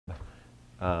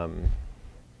um,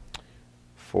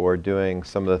 for doing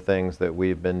some of the things that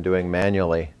we've been doing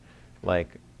manually, like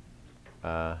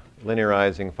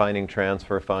linearizing, finding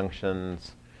transfer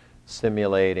functions,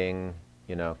 simulating,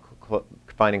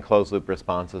 finding closed-loop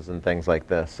responses and things like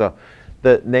this. So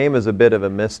the name is a bit of a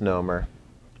misnomer,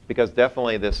 because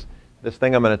definitely this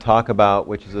thing I'm going to talk about,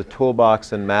 which is a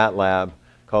toolbox in MATLAB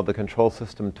called the Control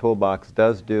System Toolbox,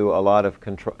 does do a lot of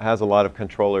has a lot of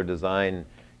controller design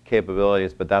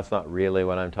capabilities, but that's not really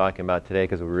what I'm talking about today,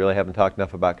 because we really haven't talked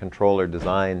enough about controller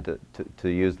design to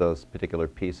use those particular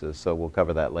pieces, so we'll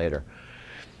cover that later.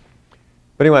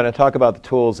 But anyway, I talk about the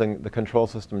tools in the Control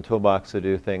System Toolbox to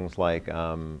do things like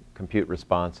compute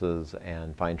responses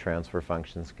and find transfer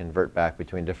functions, convert back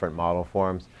between different model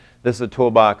forms. This is a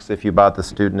toolbox, if you bought the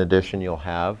student edition, you'll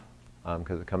have,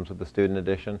 because it comes with the student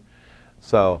edition.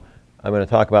 So I'm going to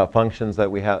talk about functions that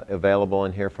we have available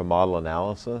in here for model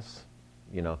analysis.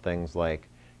 Things like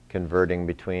converting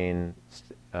between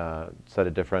set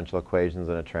of differential equations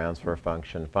and a transfer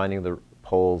function, finding the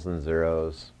poles and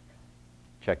zeros,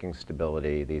 checking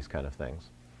stability, these kind of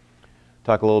things.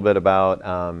 Talk a little bit about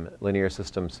linear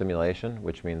system simulation,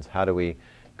 which means how do we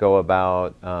go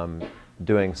about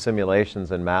doing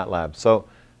simulations in MATLAB. So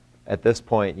at this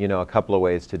point, a couple of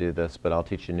ways to do this, but I'll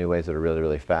teach you new ways that are really,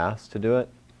 really fast to do it.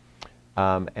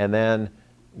 And then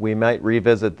we might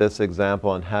revisit this example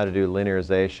on how to do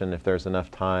linearization. If there's enough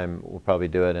time, we'll probably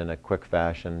do it in a quick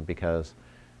fashion, because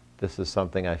this is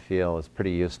something I feel is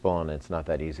pretty useful and it's not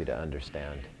that easy to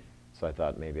understand. So I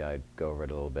thought maybe I'd go over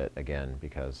it a little bit again,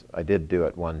 because I did do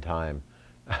it one time,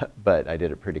 but I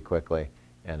did it pretty quickly,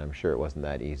 and I'm sure it wasn't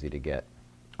that easy to get.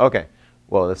 Okay,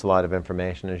 well, that's a lot of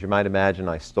information. As you might imagine,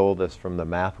 I stole this from the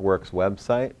MathWorks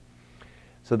website.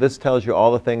 So this tells you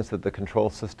all the things that the Control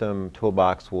System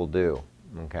Toolbox will do.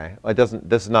 Okay, this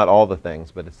is not all the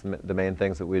things, but it's the main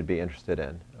things that we'd be interested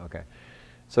in. Okay,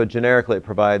 so generically it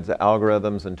provides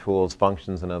algorithms and tools,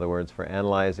 functions in other words, for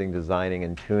analyzing, designing,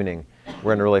 and tuning.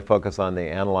 We're going to really focus on the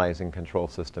analyzing control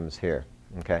systems here.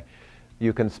 Okay,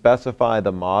 you can specify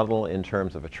the model in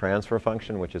terms of a transfer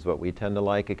function, which is what we tend to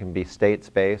like. It can be state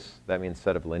space, that means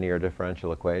set of linear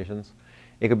differential equations.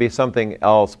 It could be something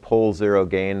else, pole zero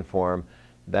gain form.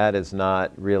 That is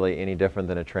not really any different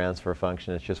than a transfer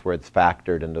function. It's just where it's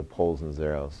factored into poles and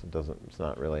zeros. It's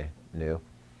not really new.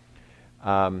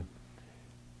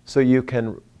 So you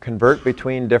can convert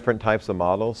between different types of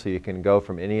models. So you can go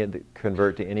from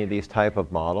convert to any of these type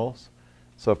of models.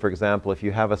 So for example, if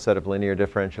you have a set of linear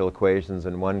differential equations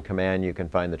in one command, you can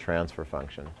find the transfer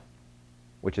function,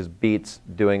 which beats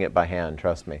doing it by hand,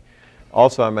 trust me.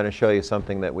 Also, I'm going to show you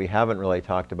something that we haven't really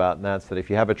talked about, and that's that if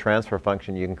you have a transfer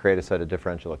function, you can create a set of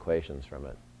differential equations from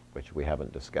it, which we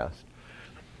haven't discussed.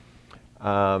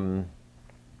 You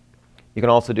can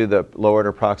also do the low-order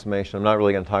approximation. I'm not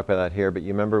really going to talk about that here, but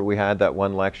you remember we had that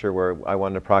one lecture where I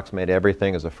wanted to approximate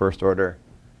everything as a first order.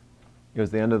 It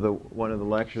was the end of one of the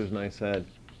lectures, and I said,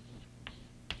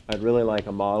 I'd really like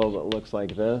a model that looks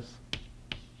like this.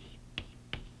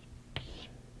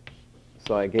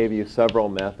 So I gave you several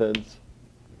methods.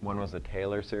 One was a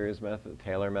Taylor series method,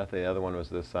 The other one was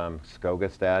this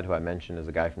Skogestad, who I mentioned is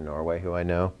a guy from Norway who I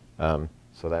know.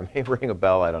 So that may ring a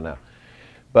bell, I don't know.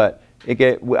 But I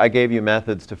gave you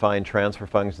methods to find transfer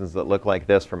functions that look like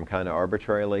this from kind of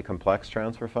arbitrarily complex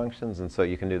transfer functions, and so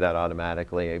you can do that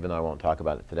automatically, even though I won't talk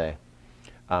about it today.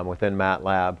 Within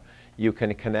MATLAB, you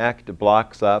can connect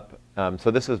blocks up.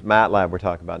 So this is MATLAB we're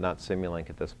talking about, not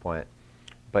Simulink at this point.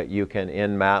 But you can,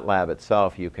 in MATLAB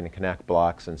itself, you can connect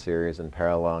blocks in series and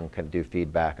parallel and can do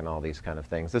feedback and all these kind of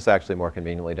things. This is actually more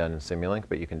conveniently done in Simulink,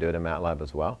 but you can do it in MATLAB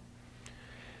as well.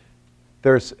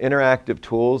 There's interactive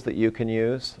tools that you can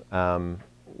use,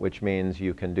 which means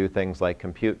you can do things like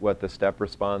compute what the step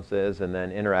response is and then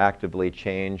interactively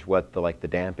change what the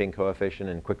damping coefficient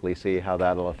and quickly see how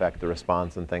that'll affect the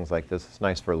response and things like this. It's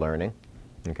nice for learning.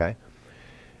 Okay.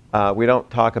 We don't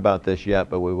talk about this yet,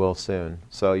 but we will soon.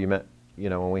 So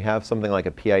when we have something like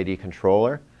a PID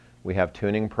controller, we have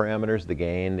tuning parameters, the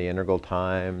gain, the integral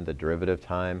time, the derivative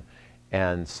time,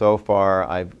 and so far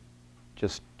I've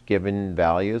just given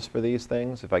values for these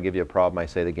things. If I give you a problem, I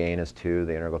say the gain is 2,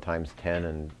 the integral time is 10,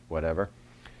 and whatever.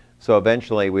 So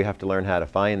eventually we have to learn how to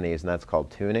find these, and that's called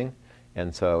tuning.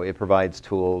 And so it provides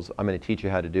tools. I'm going to teach you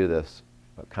how to do this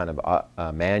kind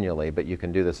of manually, but you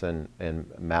can do this in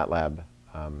MATLAB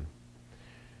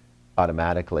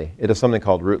automatically. It is something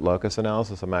called root locus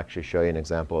analysis. I'm actually show you an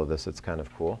example of this. It's kind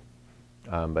of cool,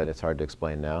 but it's hard to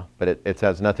explain now. But it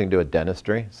has nothing to do with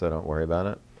dentistry, so don't worry about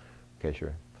it, in case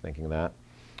you're thinking that.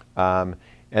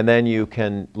 And then you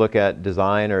can look at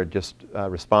design or just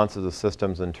responses of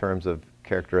systems in terms of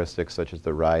characteristics such as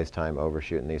the rise time,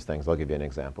 overshoot, and these things. I'll give you an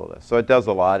example of this. So it does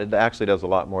a lot. It actually does a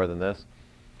lot more than this.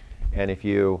 And if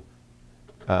you're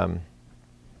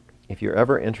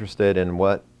ever interested in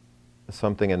what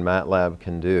something in MATLAB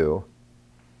can do,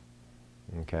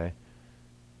 okay,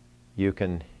 you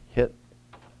can hit,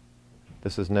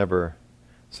 this is never,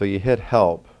 so you hit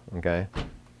help, okay,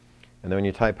 and then when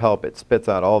you type help, it spits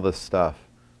out all this stuff,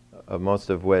 most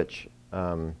of which,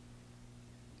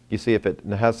 you see if it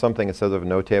has something that says of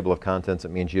no table of contents,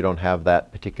 it means you don't have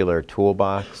that particular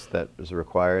toolbox that is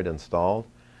required installed.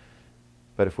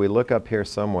 But if we look up here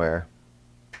somewhere,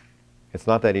 it's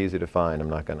not that easy to find. I'm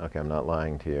not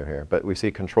lying to you here. But we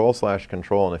see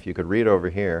control/control, and if you could read over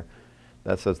here,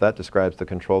 that says that describes the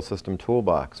control system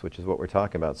toolbox, which is what we're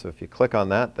talking about. So if you click on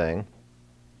that thing,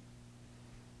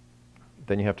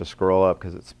 then you have to scroll up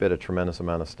because it spit a tremendous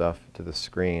amount of stuff to the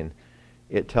screen.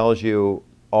 It tells you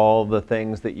all the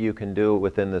things that you can do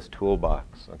within this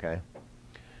toolbox, okay?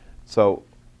 So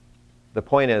the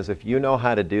point is, if you know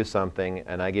how to do something,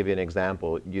 and I give you an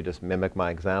example, you just mimic my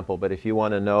example, but if you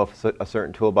want to know if a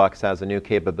certain toolbox has a new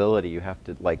capability, you have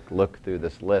to look through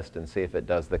this list and see if it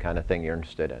does the kind of thing you're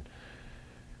interested in.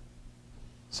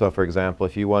 So for example,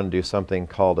 if you want to do something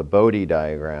called a Bode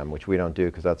diagram, which we don't do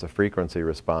because that's a frequency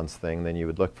response thing, then you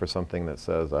would look for something that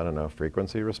says, I don't know,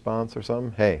 frequency response or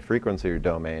something. Hey, frequency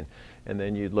domain. And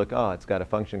then you'd look, oh, it's got a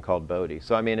function called Bode.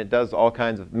 So I mean, it does all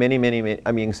kinds of many, I mean,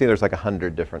 you can see there's like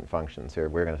 100 different functions here.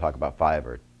 We're going to talk about 5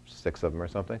 or 6 of them or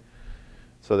something.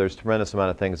 So there's a tremendous amount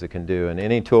of things it can do. And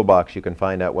any toolbox, you can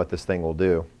find out what this thing will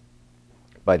do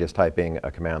by just typing a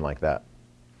command like that.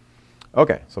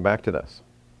 Okay, so back to this.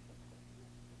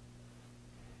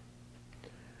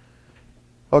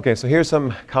 Okay, so here's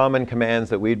some common commands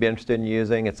that we'd be interested in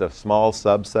using. It's a small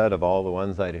subset of all the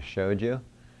ones I just showed you.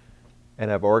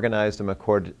 And I've organized them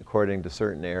according to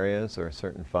certain areas or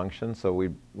certain functions. So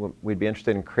we'd be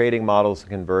interested in creating models and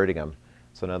converting them.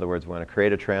 So in other words, we want to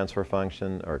create a transfer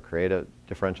function or create a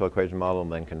differential equation model and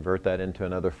then convert that into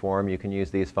another form. You can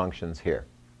use these functions here.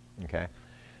 Okay?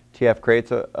 TF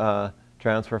creates a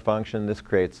transfer function. This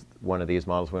creates one of these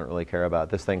models we don't really care about.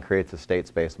 This thing creates a state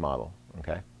space model.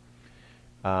 Okay?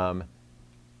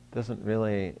 Doesn't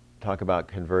really talk about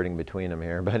converting between them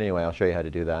here, but anyway, I'll show you how to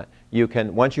do that. You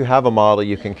can, once you have a model,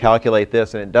 you can calculate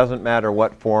this, and it doesn't matter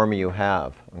what form you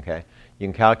have, okay? You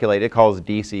can calculate, it calls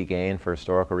DC gain for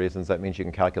historical reasons. That means you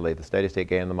can calculate the steady state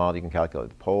gain of the model, you can calculate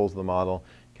the poles of the model,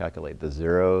 calculate the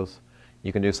zeros.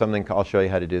 You can do something, I'll show you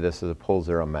how to do this as a pole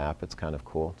zero map. It's kind of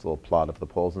cool. It's a little plot of the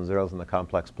poles and zeros in the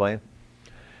complex plane.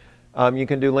 You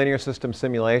can do linear system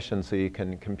simulation, so you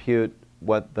can compute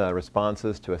what the response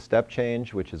is to a step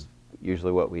change, which is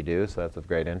usually what we do, so that's of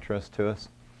great interest to us.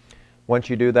 Once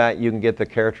you do that, you can get the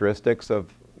characteristics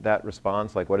of that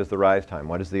response, like what is the rise time,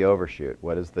 what is the overshoot,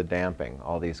 what is the damping,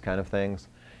 all these kind of things.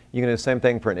 You can do the same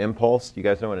thing for an impulse. You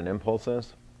guys know what an impulse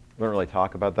is? We don't really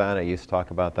talk about that. I used to talk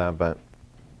about that, but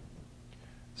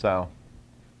so.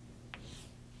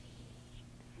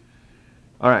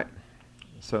 All right,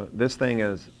 so this thing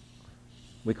is,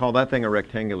 we call that thing a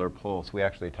rectangular pulse. We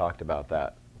actually talked about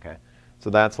that, okay?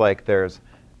 So that's like there's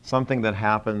something that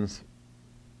happens,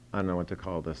 I don't know what to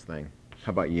call this thing. How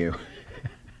about U?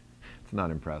 It's not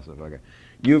impressive, okay.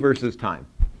 U versus time.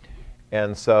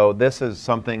 And so this is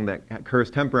something that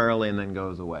occurs temporarily and then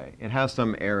goes away. It has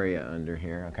some area under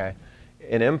here, okay?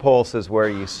 An impulse is where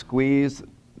you squeeze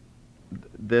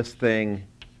this thing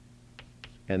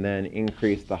and then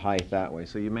increase the height that way.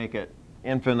 So you make it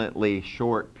infinitely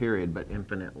short period, but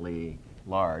infinitely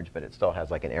large, but it still has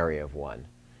like an area of 1.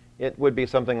 It would be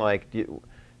something like,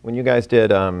 when you guys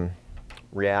did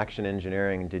reaction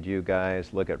engineering, did you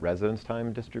guys look at residence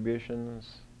time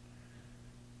distributions?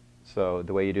 So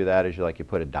the way you do that is you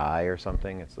put a die or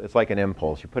something. It's like an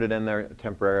impulse. You put it in there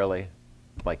temporarily,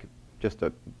 like just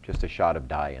a shot of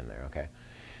die in there, okay?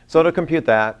 So to compute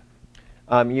that,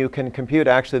 you can compute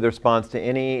actually the response to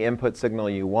any input signal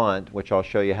you want, which I'll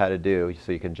show you how to do.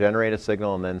 So you can generate a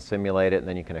signal and then simulate it, and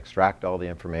then you can extract all the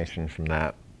information from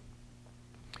that.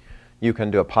 You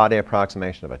can do a Pade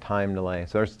approximation of a time delay.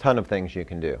 So there's a ton of things you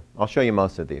can do. I'll show you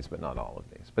most of these, but not all of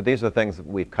these. But these are things that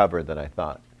we've covered that I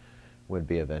thought would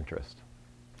be of interest.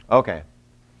 Okay.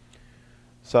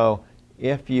 So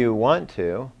if you want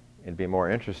to, it'd be more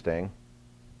interesting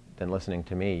than listening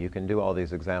to me. You can do all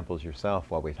these examples yourself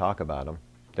while we talk about them.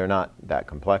 They're not that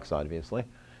complex, obviously.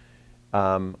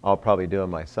 I'll probably do them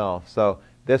myself. So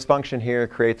this function here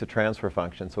creates a transfer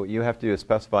function. So what you have to do is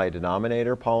specify a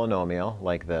denominator polynomial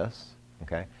like this,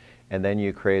 okay? And then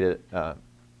you create a,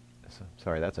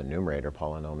 sorry, that's a numerator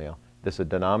polynomial. This is a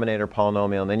denominator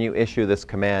polynomial, and then you issue this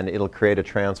command. It'll create a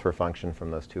transfer function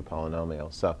from those two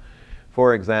polynomials. So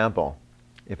For example,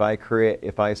 if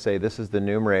I say this is the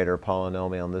numerator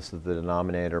polynomial and this is the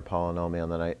denominator polynomial,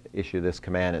 and then I issue this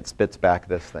command, it spits back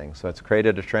this thing. So it's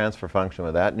created a transfer function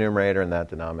with that numerator and that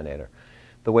denominator.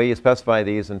 The way you specify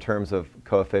these in terms of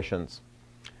coefficients,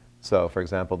 so for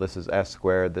example, this is s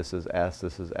squared, this is s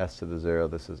to the 0,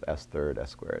 this is s third, s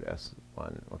squared,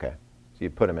 s1. Okay, so you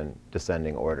put them in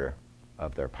descending order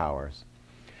of their powers.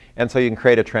 And so you can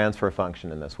create a transfer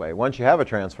function in this way. Once you have a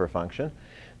transfer function,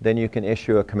 then you can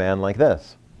issue a command like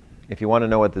this. If you want to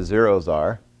know what the zeros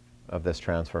are of this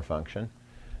transfer function,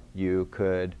 you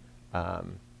could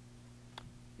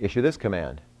issue this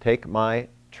command. Take my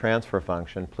transfer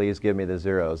function, please give me the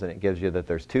zeros, and it gives you that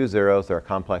there's 2 zeros, they're a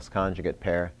complex conjugate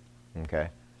pair. Okay.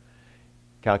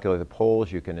 Calculate the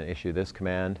poles, you can issue this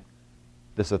command.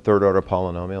 This is a third order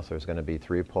polynomial, so there's going to be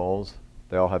 3 poles.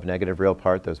 They all have negative real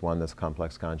part. There's one that's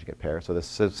complex conjugate pair. So this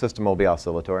system will be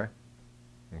oscillatory.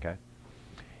 Okay.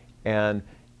 And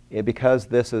because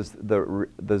this is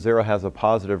the 0 has a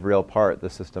positive real part, the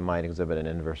system might exhibit an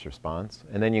inverse response.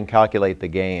 And then you can calculate the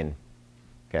gain.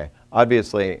 Okay.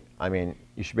 Obviously, I mean,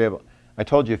 you should be able, I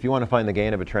told you if you want to find the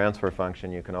gain of a transfer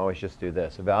function, you can always just do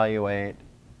this. Evaluate.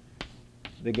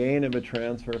 The gain of a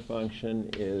transfer function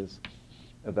is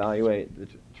evaluate the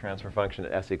transfer function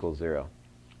at s equals 0.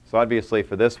 So obviously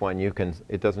for this one, you can,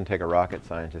 it doesn't take a rocket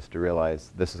scientist to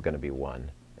realize this is going to be 1,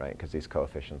 right? Because these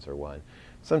coefficients are 1.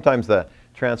 Sometimes the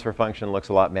transfer function looks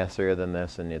a lot messier than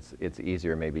this, and it's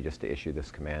easier maybe just to issue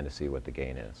this command to see what the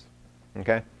gain is.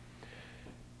 Okay?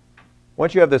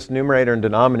 Once you have this numerator and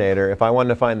denominator, if I wanted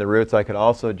to find the roots, I could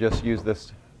also just use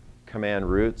this command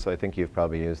roots. I think you've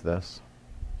probably used this.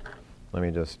 Let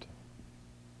me just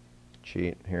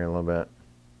cheat here a little bit,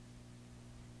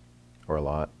 or a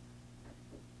lot.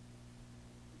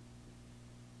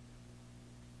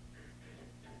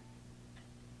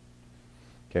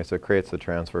 Okay, so it creates the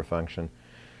transfer function.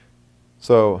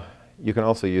 So you can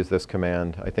also use this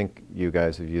command. I think you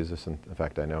guys have used this, in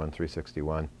fact, I know in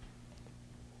 361.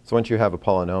 So once you have a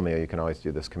polynomial, you can always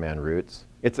do this command roots.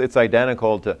 It's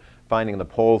identical to finding the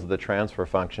poles of the transfer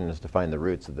function as to find the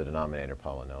roots of the denominator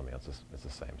polynomial. It's the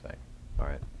same thing. All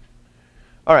right.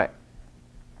 All right.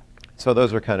 So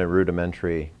those are kind of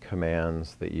rudimentary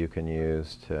commands that you can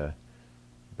use to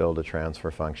build a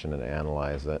transfer function and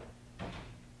analyze it.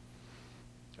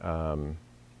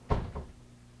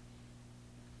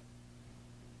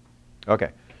 Okay.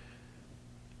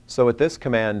 So what this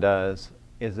command does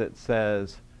is it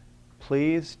says,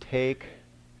 please take,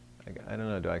 I don't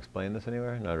know, do I explain this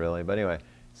anywhere? Not really, but anyway,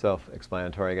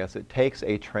 self-explanatory, I guess. It takes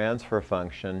a transfer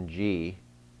function, g,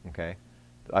 okay?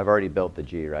 I've already built the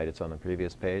g, right? It's on the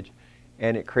previous page.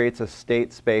 And it creates a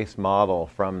state space model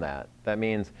from that. That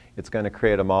means it's going to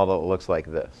create a model that looks like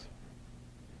this.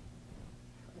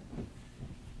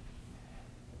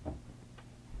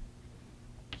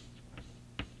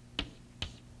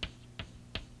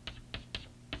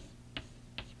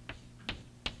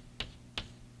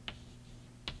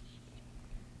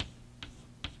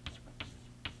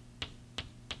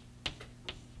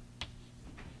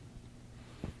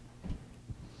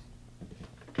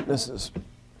 This is, I'm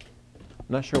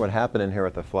not sure what happened in here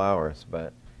with the flowers,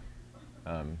 but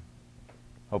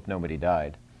hope nobody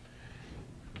died.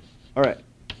 All right.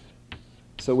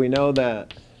 So we know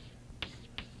that,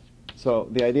 so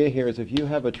the idea here is if you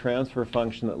have a transfer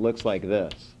function that looks like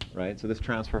this, right? So this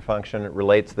transfer function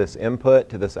relates this input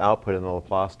to this output in the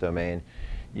Laplace domain.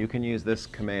 You can use this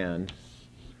command,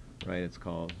 right? It's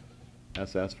called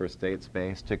SS for state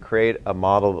space, to create a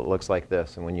model that looks like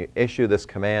this. And when you issue this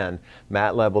command,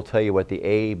 MATLAB will tell you what the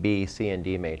A, B, C, and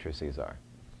D matrices are.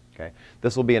 Okay?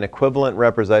 This will be an equivalent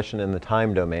representation in the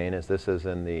time domain as this is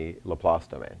in the Laplace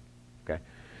domain. Okay?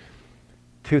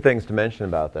 2 things to mention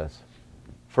about this.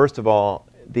 First of all,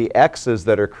 the x's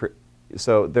that are,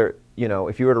 so there, you know,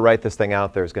 if you were to write this thing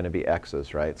out, there's going to be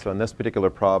x's, right? So in this particular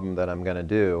problem that I'm going to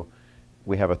do,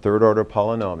 we have a third order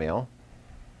polynomial.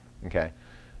 Okay?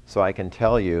 So I can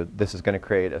tell you this is going to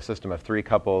create a system of 3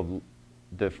 coupled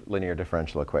linear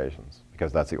differential equations,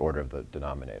 because that's the order of the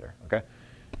denominator. Okay?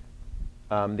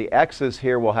 The x's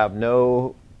here will have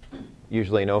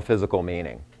usually no physical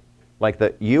meaning. Like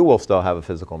the u will still have a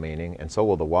physical meaning, and so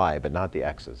will the y, but not the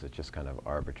x's. It's just kind of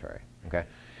arbitrary. Okay?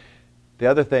 The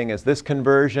other thing is this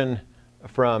conversion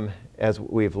from, as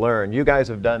we've learned, you guys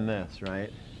have done this,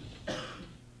 right?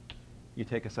 You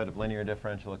take a set of linear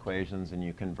differential equations and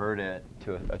you convert it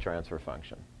to a transfer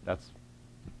function. That's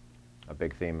a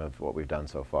big theme of what we've done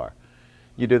so far.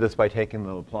 You do this by taking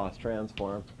the Laplace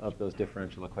transform of those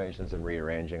differential equations and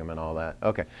rearranging them and all that.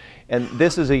 Okay. And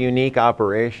this is a unique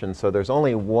operation, so there's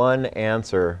only one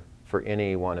answer for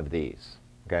any one of these.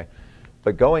 Okay.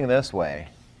 But going this way,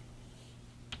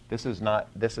 this is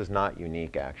not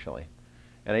unique, actually.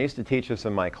 And I used to teach this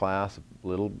in my class a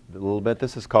little bit.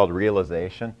 This is called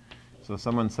realization. So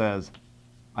someone says,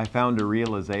 I found a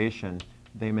realization.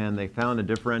 They found a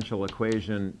differential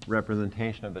equation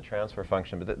representation of the transfer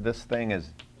function. But this thing is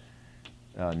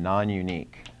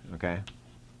non-unique, okay?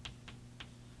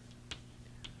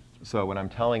 So what I'm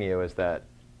telling you is that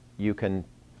you can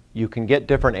get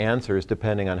different answers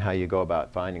depending on how you go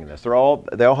about finding this. They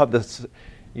all have this,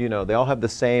 they all have the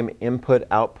same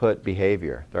input-output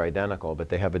behavior. They're identical, but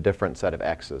they have a different set of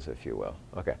x's, if you will.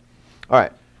 Okay. All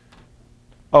right.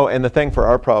 Oh, and the thing for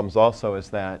our problems also is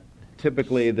that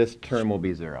typically this term will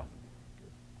be 0.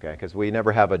 Okay, because we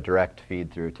never have a direct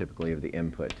feed through typically of the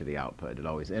input to the output. It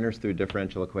always enters through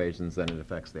differential equations, then it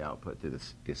affects the output through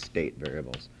the state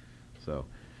variables. So,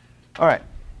 all right.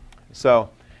 So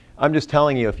I'm just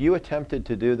telling you, if you attempted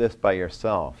to do this by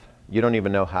yourself, you don't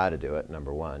even know how to do it,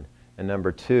 number one. And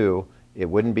number two, it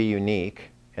wouldn't be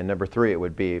unique. And number three, it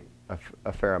would be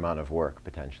a fair amount of work,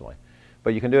 potentially.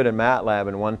 But you can do it in MATLAB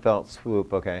in one fell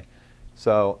swoop, okay?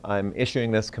 So I'm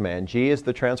issuing this command. G is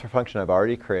the transfer function I've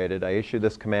already created. I issue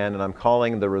this command, and I'm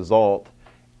calling the result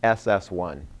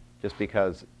SS1, just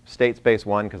because state space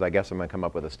 1, because I guess I'm going to come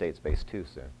up with a state space 2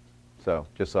 soon. So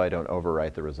just so I don't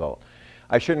overwrite the result.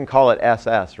 I shouldn't call it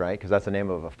SS, right, because that's the name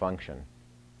of a function.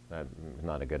 That's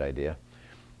not a good idea.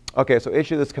 Okay, so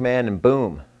issue this command, and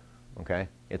boom, okay?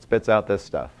 It spits out this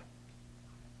stuff.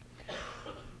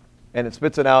 And it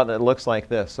spits it out, and it looks like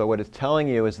this. So what it's telling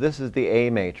you is this is the A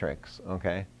matrix,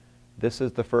 okay? This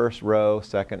is the first row,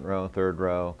 second row, third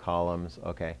row, columns,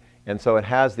 okay? And so it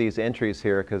has these entries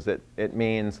here because it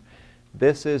means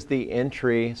this is the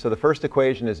entry. So the first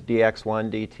equation is dx1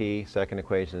 dt. Second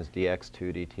equation is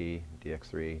dx2 dt,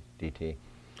 dx3 dt.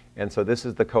 And so this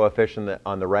is the coefficient that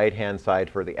on the right-hand side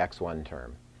for the x1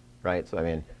 term, right? So I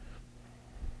mean,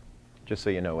 just so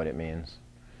you know what it means.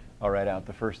 I'll write out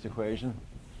the first equation.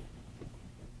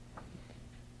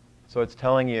 So it's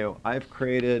telling you, I've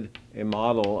created a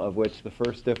model of which the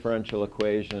first differential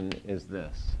equation is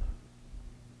this.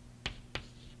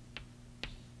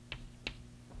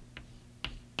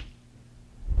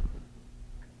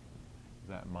 Is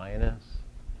that minus?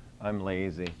 I'm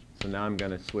lazy. So now I'm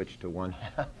going to switch to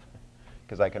 1/2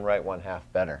 because I can write 1/2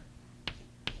 better.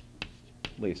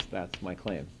 At least that's my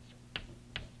claim.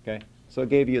 Okay? So it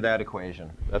gave you that equation.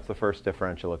 That's the first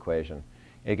differential equation.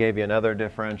 It gave you another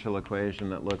differential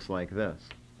equation that looks like this.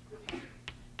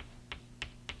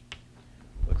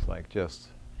 Looks like just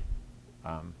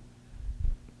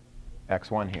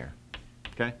x1 here.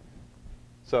 Okay?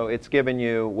 So it's given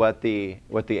you what the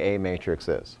A matrix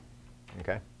is.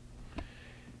 Okay?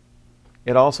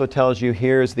 It also tells you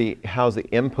here's how the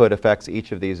input affects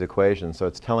each of these equations. So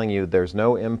it's telling you there's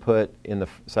no input in the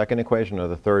second equation or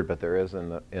the third, but there is in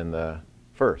the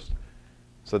first.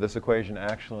 So this equation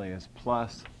actually is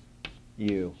plus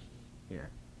u here,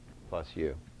 plus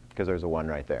u, because there's a 1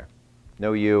 right there.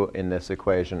 No u in this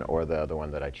equation or the other one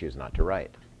that I choose not to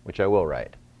write, which I will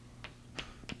write.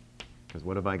 Because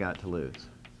what have I got to lose?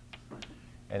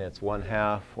 And it's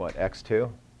 1/2, what,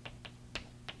 x2?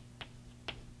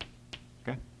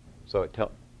 Okay, so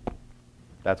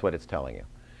that's what it's telling you.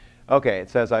 Okay, it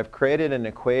says I've created an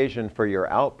equation for your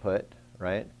output,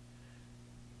 right?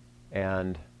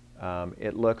 And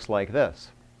it looks like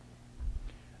this.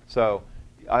 So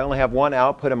I only have one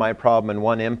output in my problem and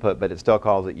one input, but it still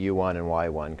calls it U1 and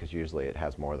Y1 because usually it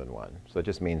has more than one. So it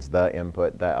just means the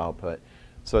input, the output.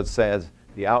 So it says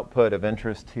the output of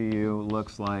interest to you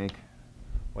looks like,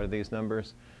 what are these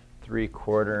numbers?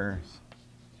 3/4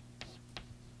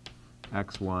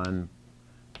 x1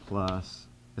 plus,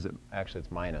 actually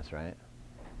it's minus, right?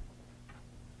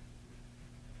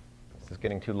 Is this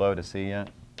getting too low to see yet?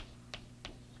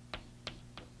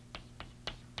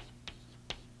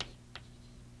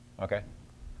 Okay.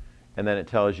 And then it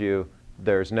tells you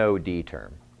there's no D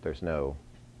term. There's no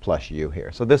plus U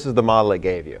here. So this is the model it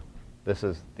gave you. This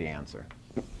is the answer.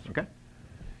 Okay?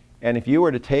 And if you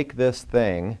were to take this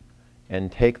thing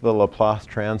and take the Laplace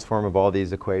transform of all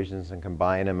these equations and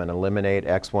combine them and eliminate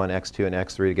x1, x2, and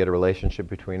x3 to get a relationship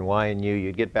between y and u,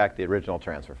 you'd get back the original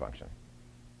transfer function.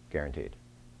 Guaranteed.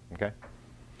 Okay?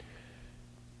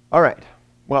 All right.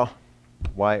 Well,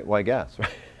 why guess?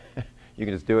 You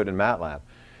can just do it in MATLAB.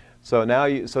 So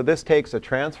now so this takes a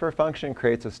transfer function,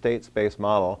 creates a state space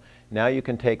model. Now you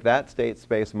can take that state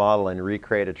space model and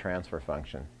recreate a transfer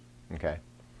function. Okay?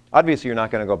 Obviously, you're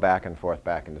not going to go back and forth,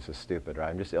 and this is stupid, right?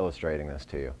 I'm just illustrating this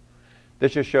to you.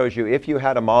 This just shows you if you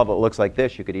had a model that looks like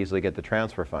this, you could easily get the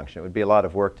transfer function. It would be a lot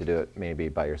of work to do it maybe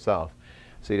by yourself.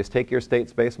 So you just take your state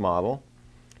space model,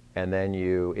 and then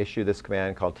you issue this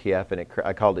command called TF, and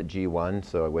I called it G1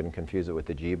 so I wouldn't confuse it with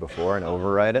the G before, and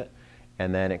override it.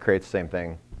 And then it creates the same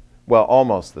thing. Well,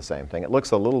 almost the same thing. It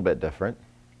looks a little bit different,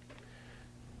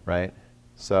 right?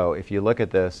 So if you look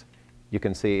at this, you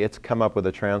can see it's come up with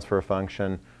a transfer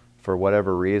function for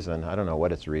whatever reason. I don't know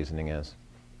what its reasoning is.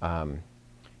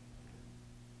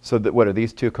 So what are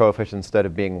these two coefficients instead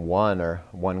of being 1 or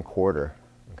 1/4?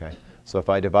 Okay. So if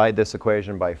I divide this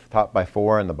equation by top by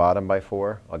 4 and the bottom by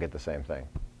 4, I'll get the same thing.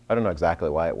 I don't know exactly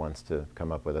why it wants to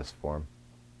come up with this form.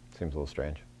 Seems a little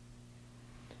strange.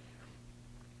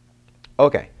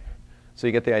 Okay. So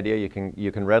you get the idea.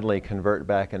 You can readily convert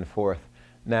back and forth.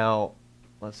 Now,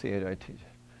 let's see.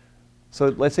 So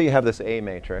let's say you have this A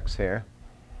matrix here,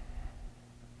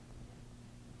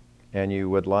 and you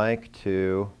would like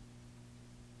to.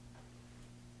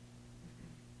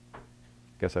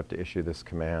 Guess I have to issue this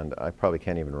command. I probably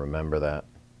can't even remember that.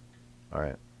 All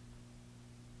right.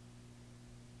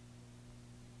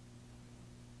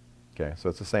 Okay, so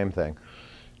it's the same thing.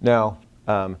 Now,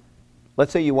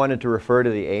 let's say you wanted to refer to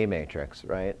the A matrix,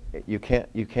 right? You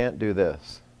can't do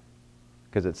this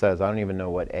because it says I don't even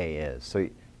know what A is. So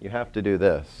you have to do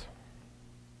this.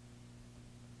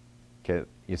 Okay,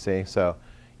 you see? So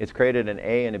it's created an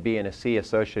A and a B and a C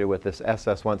associated with this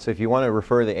SS1. So if you want to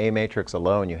refer to the A matrix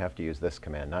alone, you have to use this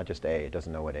command, not just A. It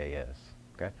doesn't know what A is.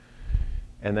 Okay?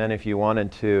 And then if you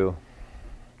wanted to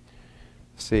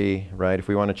see, right, if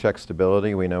we want to check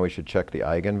stability, we know we should check the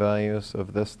eigenvalues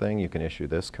of this thing. You can issue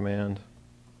this command.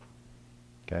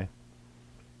 Okay?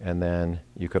 And then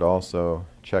you could also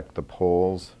check the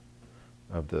poles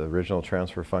of the original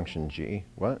transfer function G.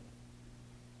 What?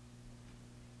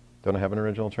 Don't I have an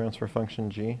original transfer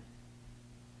function G?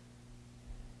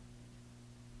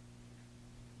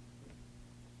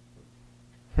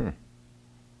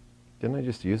 Didn't I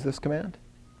just use this command?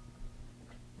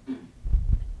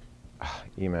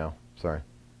 Email, sorry.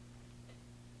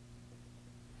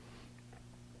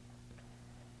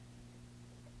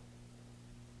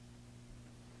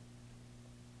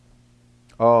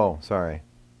 Oh, sorry.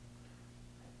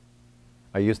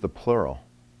 I used the plural,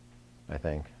 I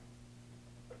think.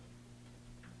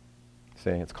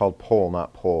 See, it's called pole,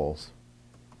 not poles.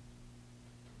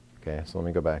 Okay, so let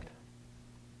me go back.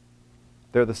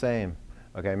 They're the same.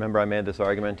 Okay, remember I made this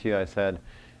argument to you. I said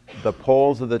the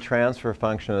poles of the transfer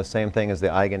function are the same thing as the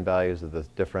eigenvalues of the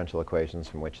differential equations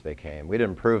from which they came. We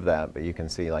didn't prove that, but you can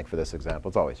see, like for this example,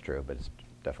 it's always true, but it's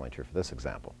definitely true for this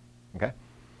example. Okay?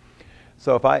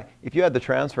 So if you had the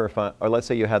transfer function, or let's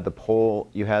say you had the pole,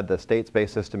 you had the state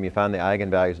space system, you found the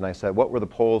eigenvalues, and I said, what were the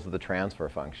poles of the transfer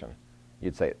function?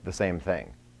 You'd say the same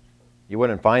thing. You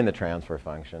wouldn't find the transfer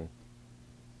function,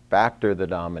 factor the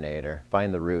denominator,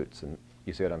 find the roots, and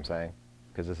you see what I'm saying?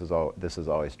 Because this is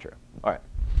always true. All right.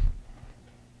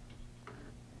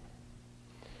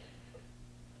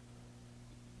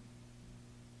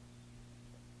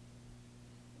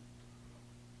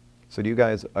 So do you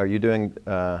guys, are you doing,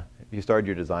 have you started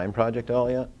your design project at all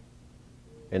yet?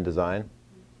 In design?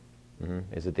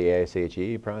 Is it the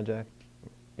AICHE project?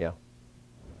 Yeah.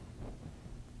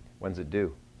 When's it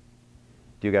due?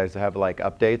 Do you guys have like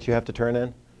updates you have to turn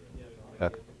in?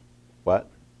 Okay. What?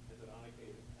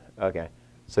 Okay.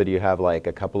 So do you have like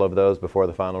a couple of those before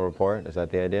the final report? Is that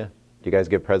the idea? Do you guys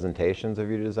give presentations of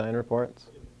your design reports?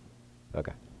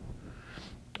 Okay.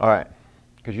 All right.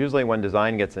 Because usually when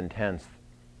design gets intense,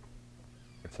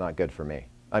 it's not good for me.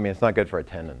 I mean, it's not good for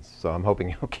attendance, so I'm hoping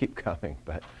you'll keep coming.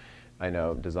 But I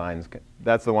know designs,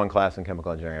 that's the one class in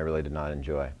chemical engineering I really did not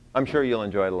enjoy. I'm sure you'll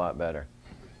enjoy it a lot better.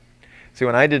 See,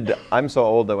 I'm so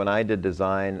old that when I did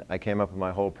design, I came up with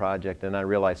my whole project, and I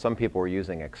realized some people were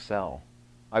using Excel.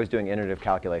 I was doing iterative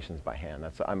calculations by hand.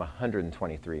 I'm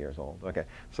 123 years old. Okay,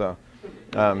 so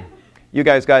you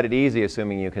guys got it easy,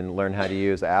 assuming you can learn how to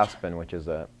use Aspen, which is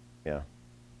a, yeah.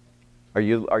 Are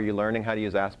you learning how to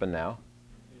use Aspen now?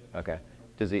 Okay.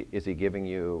 Is he giving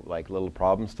you like little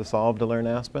problems to solve to learn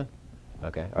Aspen?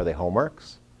 Okay. Are they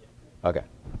homeworks? Okay.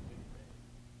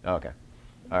 Okay.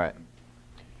 All right.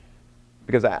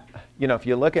 Because if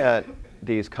you look at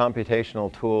these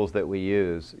computational tools that we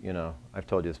use, I've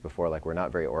told you this before, like we're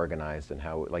not very organized in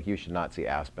how, like you should not see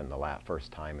Aspen the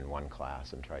first time in one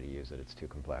class and try to use it. It's too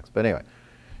complex. But anyway,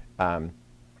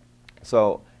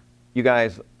 so you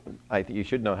guys, you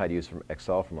should know how to use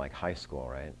Excel from like high school,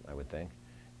 right? I would think.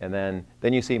 And then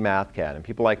you see MathCAD, and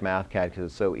people like MathCAD because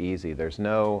it's so easy. There's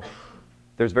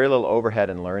very little overhead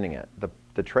in learning it.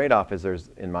 The trade-off is there's,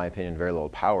 in my opinion, very little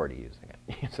power to using it.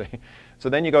 You see? So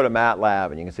then you go to MATLAB,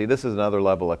 and you can see this is another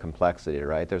level of complexity,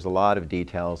 right? There's a lot of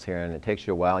details here, and it takes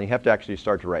you a while. And you have to actually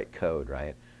start to write code,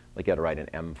 right? Like you got to write an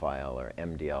M file or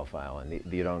MDL file, and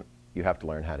you have to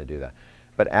learn how to do that.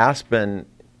 But Aspen,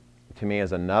 to me,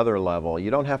 is another level.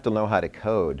 You don't have to know how to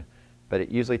code, but it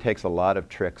usually takes a lot of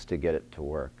tricks to get it to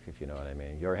work, if you know what I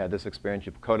mean. You ever had this experience?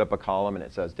 You code up a column and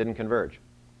it says, didn't converge.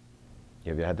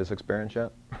 Have you had this experience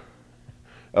yet?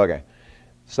 Okay.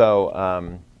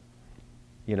 So,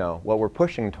 you know, what we're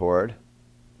pushing toward,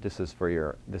 this is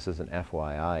an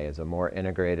FYI, is a more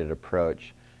integrated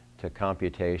approach to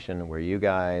computation where you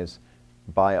guys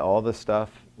buy all the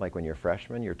stuff, like when you're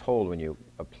freshmen, you're told when you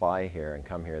apply here and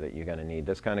come here that you're going to need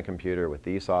this kind of computer with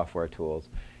these software tools.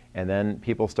 And then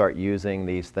people start using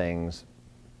these things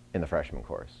in the freshman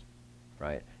course,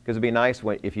 right? Because it'd be nice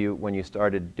when you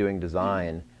started doing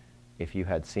design, if you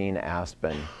had seen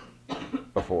Aspen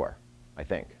before, I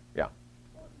think, yeah.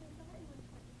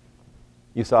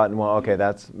 You saw it in, well, okay,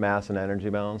 that's mass and energy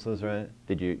balances, right?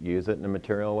 Did you use it in a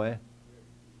material way?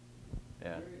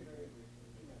 Yeah.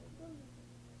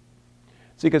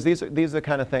 See, because these are the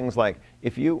kind of things like,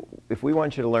 if we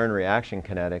want you to learn reaction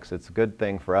kinetics, it's a good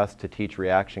thing for us to teach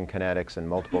reaction kinetics in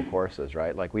multiple courses,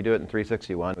 right? Like we do it in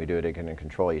 361, we do it in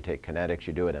control, you take kinetics,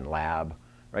 you do it in lab,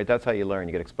 right? That's how you learn,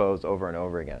 you get exposed over and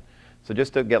over again. So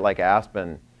just to get like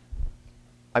Aspen,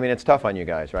 I mean, it's tough on you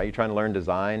guys, right? You're trying to learn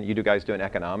design, you guys doing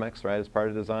economics, right, as part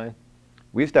of design?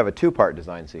 We used to have a 2-part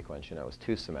design sequence, you know, it was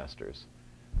 2 semesters.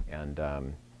 And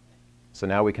so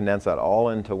now we condense that all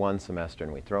into 1 semester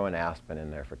and we throw an Aspen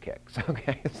in there for kicks,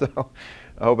 okay? So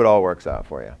I hope it all works out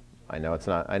for you. I know it's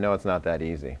not that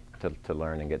easy to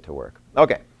learn and get to work.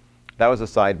 Okay, that was a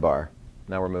sidebar.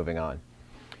 Now we're moving on.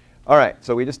 All right,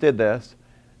 so we just did this.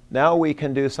 Now we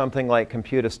can do something like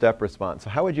compute a step response. So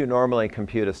how would you normally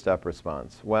compute a step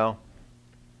response? Well,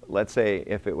 let's say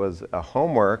if it was a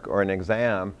homework or an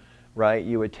exam, right,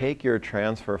 you would take your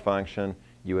transfer function,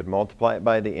 you would multiply it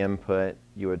by the input,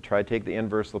 you would try to take the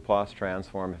inverse Laplace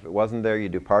transform. If it wasn't there, you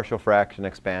do partial fraction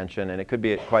expansion, and it could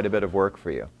be quite a bit of work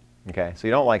for you. Okay, so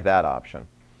you don't like that option.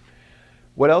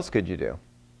 What else could you do?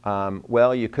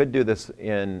 Well, you could do this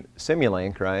in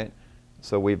Simulink, right?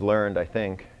 So we've learned, I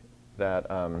think,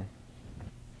 that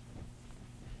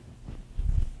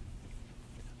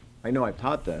I know I've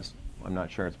taught this. I'm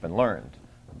not sure it's been learned,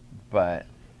 but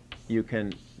you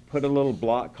can put a little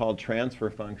block called transfer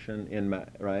function in,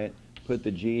 right? Put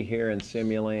the G here in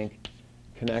Simulink,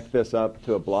 connect this up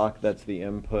to a block that's the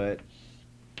input,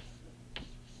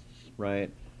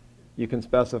 right? You can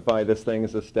specify this thing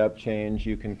as a step change.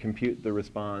 You can compute the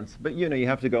response, but you know, you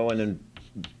have to go in and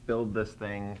build this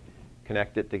thing,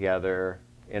 connect it together,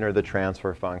 enter the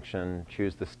transfer function,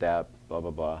 choose the step, blah,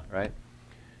 blah, blah, right?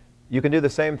 You can do the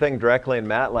same thing directly in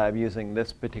MATLAB using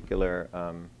this particular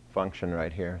function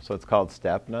right here. So it's called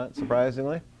step, not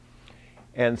surprisingly.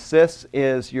 And sys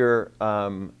is your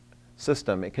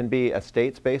system. It can be a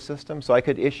state space system. So I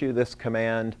could issue this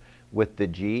command with the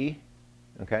G,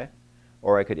 okay?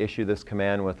 Or I could issue this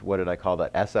command with, what did I call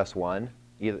that, SS1.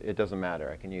 It doesn't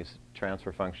matter. I can use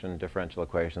transfer function, differential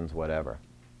equations, whatever,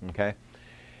 okay?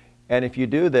 And if you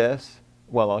do this,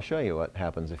 well, I'll show you what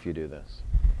happens if you do this.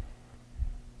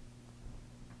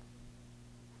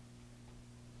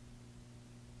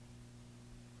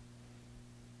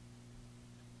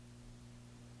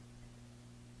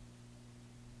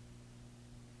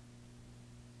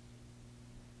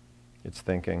 It's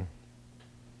thinking.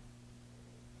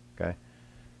 Okay.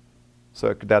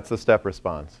 So that's the step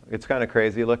response. It's kind of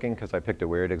crazy looking because I picked a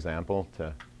weird example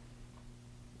to,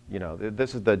 you know,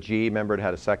 this is the G. Remember, it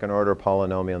had a second order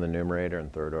polynomial in the numerator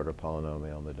and third order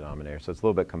polynomial in the denominator. So it's a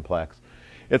little bit complex.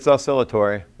 It's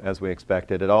oscillatory, as we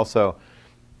expected. It also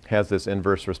has this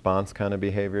inverse response kind of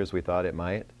behavior as we thought it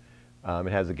might.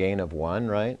 It has a gain of 1,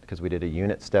 right? Because we did a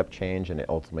unit step change and it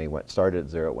ultimately started at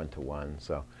 0, went to 1.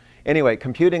 So anyway,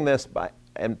 computing this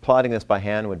and plotting this by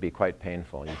hand would be quite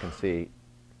painful. You can see,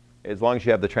 as long as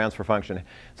you have the transfer function.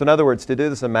 So in other words, to do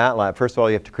this in MATLAB, first of all,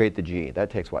 you have to create the G. That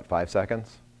takes, what, 5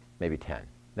 seconds? Maybe 10.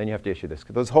 Then you have to issue this.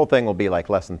 This whole thing will be like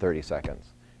less than 30 seconds.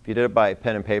 If you did it by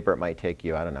pen and paper, it might take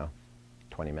you, I don't know,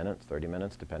 20 minutes, 30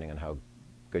 minutes, depending on how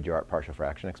good you are at partial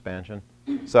fraction expansion.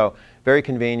 So very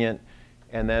convenient.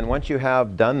 And then once you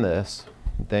have done this,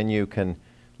 then you can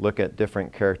look at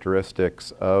different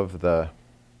characteristics of the,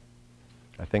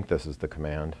 I think this is the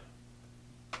command.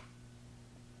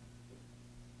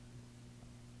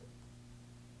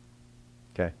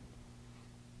 Okay.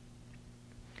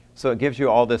 So it gives you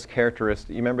all this characteristic.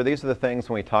 You remember, these are the things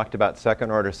when we talked about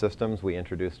second order systems, we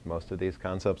introduced most of these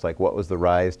concepts, like what was the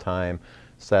rise time,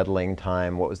 settling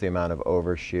time, what was the amount of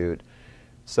overshoot.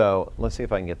 So let's see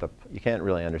if I can get the, you can't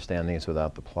really understand these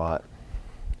without the plot.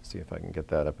 See if I can get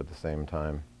that up at the same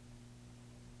time.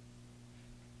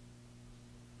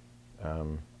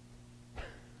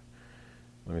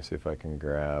 Let me see if I can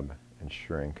grab and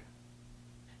shrink.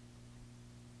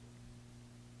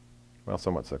 Well,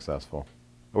 somewhat successful.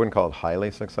 I wouldn't call it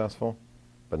highly successful,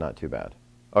 but not too bad.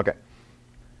 Okay.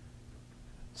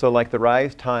 So like the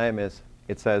rise time is,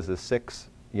 it says is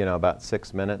about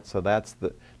 6 minutes. So that's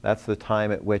the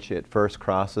time at which it first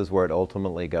crosses where it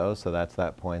ultimately goes. So that's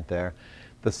that point there.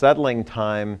 The settling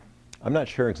time, I'm not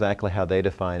sure exactly how they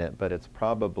define it, but it's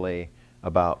probably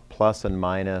about plus and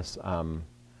minus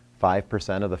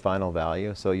 5% of the final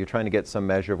value. So you're trying to get some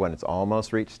measure of when it's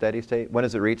almost reached steady state. When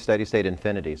does it reach steady state?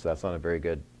 Infinity. So that's not a very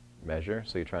good measure.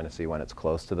 So you're trying to see when it's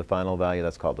close to the final value.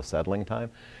 That's called the settling time.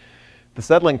 The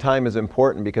settling time is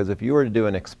important because if you were to do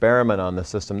an experiment on the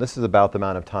system, this is about the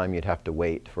amount of time you'd have to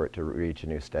wait for it to reach a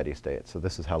new steady state. So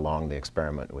this is how long the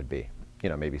experiment would be.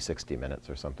 Maybe 60 minutes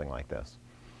or something like this.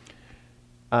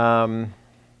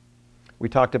 We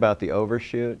talked about the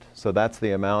overshoot. So that's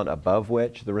the amount above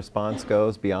which the response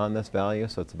goes beyond this value.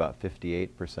 So it's about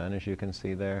 58%, as you can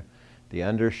see there. The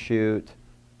undershoot,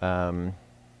 oh,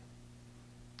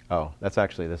 that's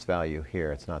actually this value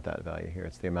here. It's not that value here.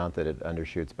 It's the amount that it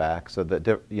undershoots back. So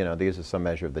these are some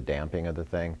measure of the damping of the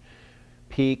thing.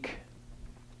 Peak,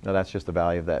 no, that's just the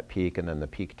value of that peak, and then the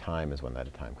peak time is when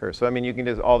that time occurs. So you can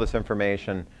get all this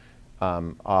information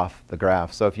off the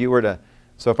graph. So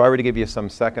if I were to give you some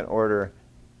second order,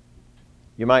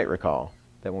 you might recall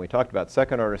that when we talked about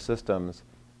second order systems,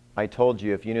 I told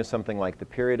you if you knew something like the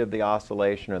period of the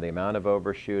oscillation or the amount of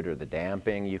overshoot or the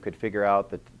damping, you could figure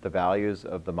out the values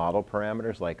of the model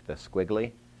parameters, like the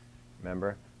squiggly,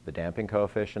 remember, the damping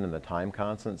coefficient and the time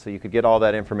constant. So you could get all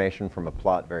that information from a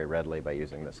plot very readily by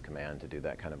using this command to do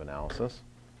that kind of analysis.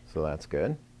 So that's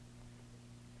good.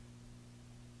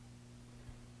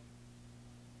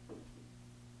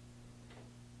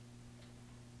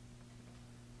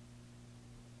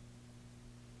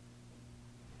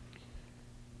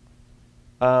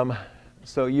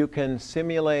 So you can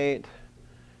simulate,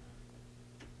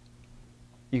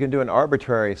 you can do an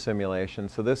arbitrary simulation.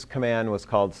 So this command was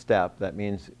called step. That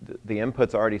means the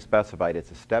input's already specified. It's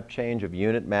a step change of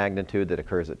unit magnitude that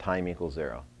occurs at time equals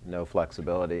 0. No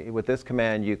flexibility. With this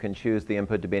command, you can choose the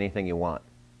input to be anything you want,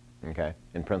 okay,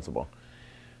 in principle.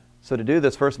 So to do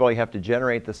this, first of all, you have to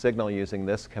generate the signal using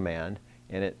this command.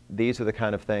 And these are the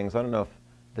kind of things, I don't know if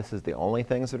this is the only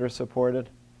things that are supported.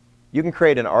 You can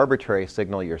create an arbitrary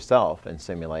signal yourself and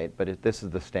simulate, but this is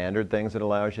the standard things it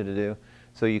allows you to do.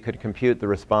 So you could compute the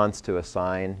response to a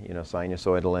sine,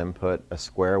 sinusoidal input, a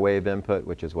square wave input,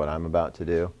 which is what I'm about to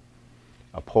do,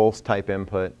 a pulse type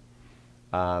input.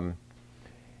 And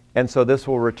so this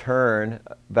will return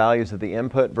values of the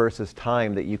input versus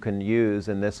time that you can use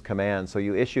in this command. So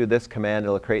you issue this command,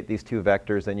 it'll create these two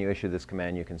vectors, then you issue this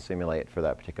command, you can simulate for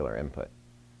that particular input.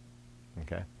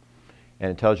 Okay?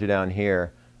 And it tells you down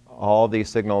here, all these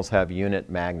signals have unit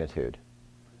magnitude.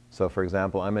 So for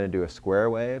example, I'm going to do a square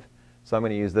wave. So I'm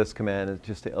going to use this command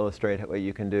just to illustrate what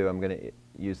you can do. I'm going to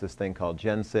use this thing called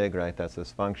gensig, right? That's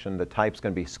this function. The type's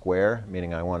going to be square,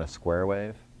 meaning I want a square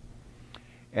wave.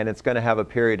 And it's going to have a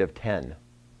period of 10.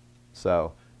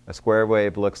 So a square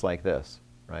wave looks like this,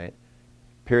 right?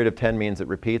 Period of 10 means it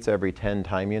repeats every 10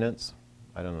 time units.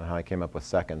 I don't know how I came up with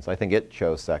seconds. I think it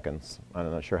chose seconds. I'm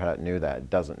not sure how it knew that. It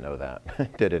doesn't know that.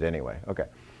 It did it anyway. Okay.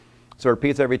 So it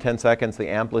repeats every 10 seconds. The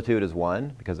amplitude is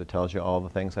 1 because it tells you all the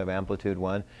things have amplitude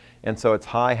 1. And so it's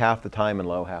high half the time and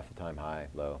low half the time, high,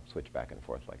 low, switch back and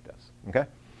forth like this. Okay?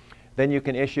 Then you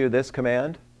can issue this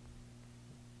command.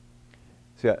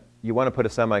 So you want to put a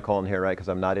semicolon here, right? Because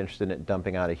I'm not interested in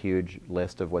dumping out a huge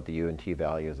list of what the U and T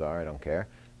values are. I don't care.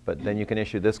 But then you can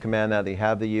issue this command now that you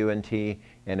have the U and T,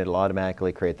 and it'll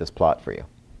automatically create this plot for you.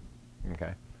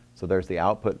 Okay? So there's the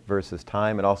output versus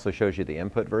time. It also shows you the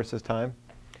input versus time.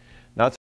 Now it's